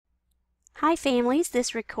Hi families,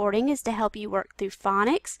 this recording is to help you work through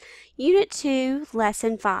Phonics, Unit 2,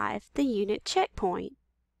 Lesson 5, the Unit Checkpoint.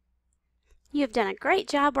 You have done a great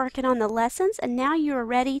job working on the lessons and now you are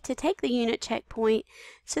ready to take the Unit Checkpoint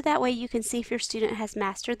so that way you can see if your student has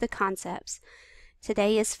mastered the concepts.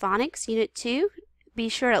 Today is Phonics, Unit 2. Be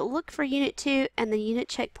sure to look for Unit 2 and the Unit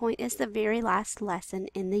Checkpoint is the very last lesson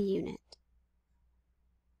in the unit.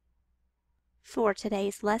 For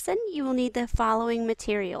today's lesson, you will need the following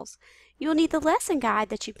materials. You will need the lesson guide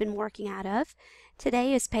that you've been working out of.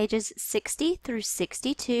 Today is pages 60 through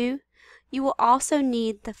 62. You will also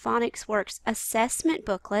need the Phonics Works assessment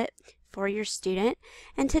booklet for your student.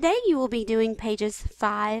 And today you will be doing pages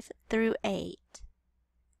 5 through 8.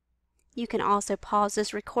 You can also pause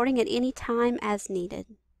this recording at any time as needed.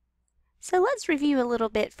 So let's review a little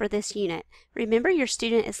bit for this unit. Remember, your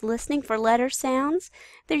student is listening for letter sounds.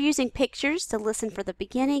 They're using pictures to listen for the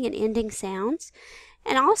beginning and ending sounds.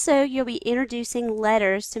 And also, you'll be introducing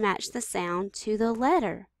letters to match the sound to the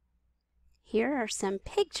letter. Here are some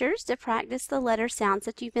pictures to practice the letter sounds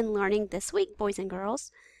that you've been learning this week, boys and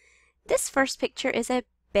girls. This first picture is a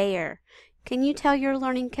bear. Can you tell your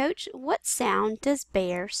learning coach what sound does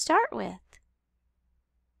bear start with?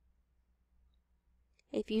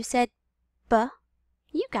 If you said B,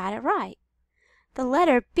 you got it right. The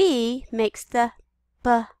letter B makes the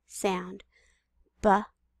B sound. B,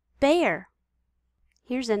 bear.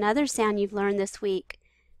 Here's another sound you've learned this week.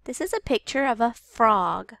 This is a picture of a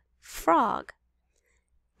frog. Frog.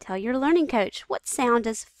 Tell your learning coach, what sound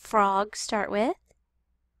does frog start with?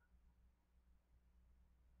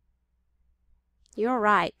 You're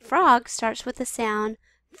right. Frog starts with the sound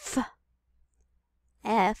F.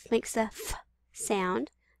 F makes the F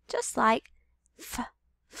sound, just like F,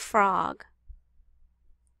 frog.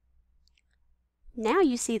 Now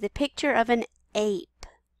you see the picture of an ape.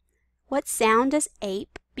 What sound does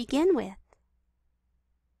ape begin with?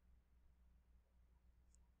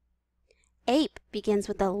 Ape begins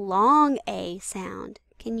with a long A sound.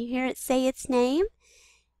 Can you hear it say its name?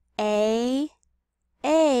 A,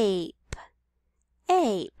 ape.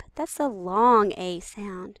 Ape. That's a long A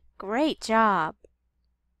sound. Great job.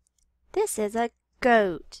 This is a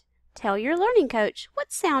goat. Tell your learning coach,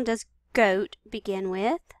 what sound does goat begin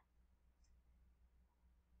with?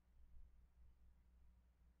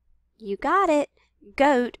 You got it.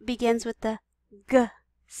 Goat begins with the G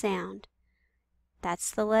sound. That's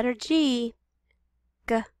the letter G.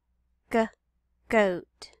 G, G,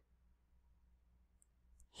 goat.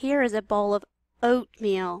 Here is a bowl of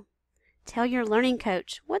oatmeal. Tell your learning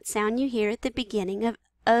coach what sound you hear at the beginning of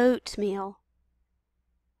oatmeal.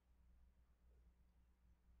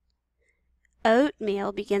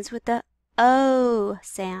 Oatmeal begins with the O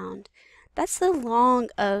sound. That's the long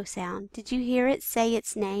O sound. Did you hear it say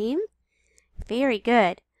its name? Very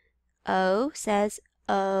good. O says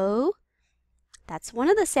O. That's one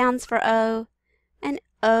of the sounds for O. And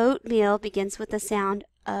oatmeal begins with the sound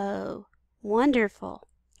O. Wonderful.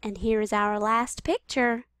 And here is our last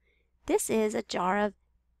picture. This is a jar of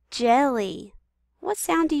jelly. What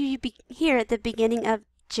sound do you hear at the beginning of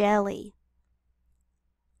jelly?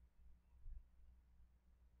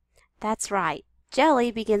 That's right.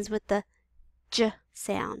 Jelly begins with the J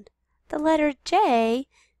sound. The letter J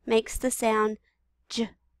makes the sound J,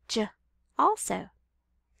 J also.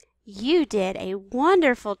 You did a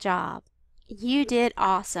wonderful job. You did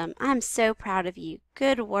awesome. I'm so proud of you.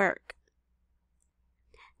 Good work.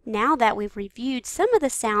 Now that we've reviewed some of the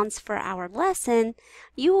sounds for our lesson,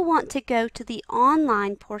 you will want to go to the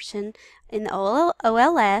online portion in the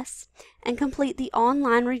OLS and complete the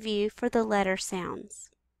online review for the letter sounds.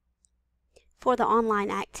 For the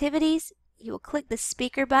online activities, you will click the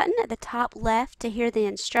speaker button at the top left to hear the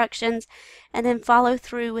instructions and then follow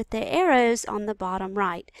through with the arrows on the bottom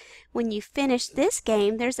right. When you finish this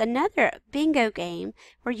game, there's another bingo game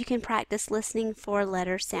where you can practice listening for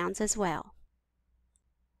letter sounds as well.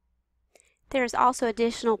 There's also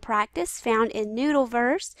additional practice found in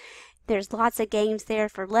Noodleverse. There's lots of games there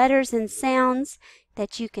for letters and sounds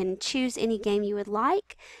that you can choose any game you would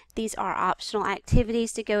like. These are optional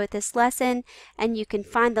activities to go with this lesson, and you can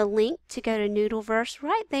find the link to go to Noodleverse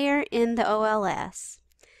right there in the OLS.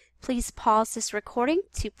 Please pause this recording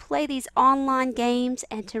to play these online games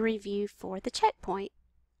and to review for the checkpoint.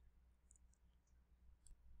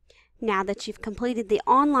 Now that you've completed the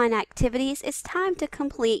online activities, it's time to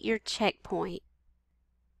complete your checkpoint.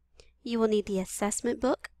 You will need the assessment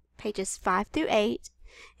book, pages 5 through 8,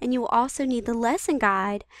 and you will also need the lesson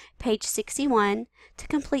guide, page 61, to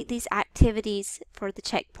complete these activities for the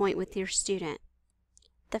checkpoint with your student.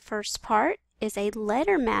 The first part is a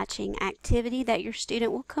letter matching activity that your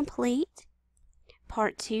student will complete.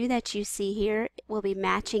 Part 2 that you see here will be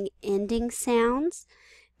matching ending sounds.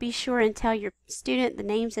 Be sure and tell your student the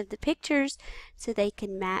names of the pictures so they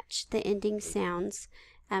can match the ending sounds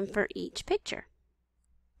for each picture.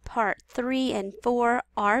 Part 3 and 4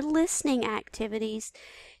 are listening activities,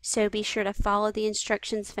 so be sure to follow the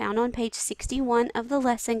instructions found on page 61 of the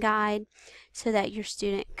lesson guide so that your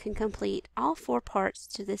student can complete all 4 parts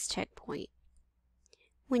to this checkpoint.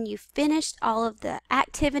 When you've finished all of the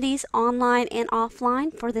activities online and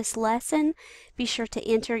offline for this lesson, be sure to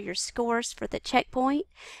enter your scores for the checkpoint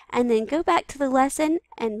and then go back to the lesson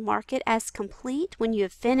and mark it as complete when you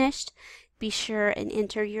have finished. Be sure and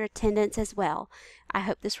enter your attendance as well. I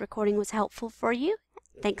hope this recording was helpful for you.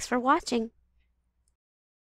 Thanks for watching.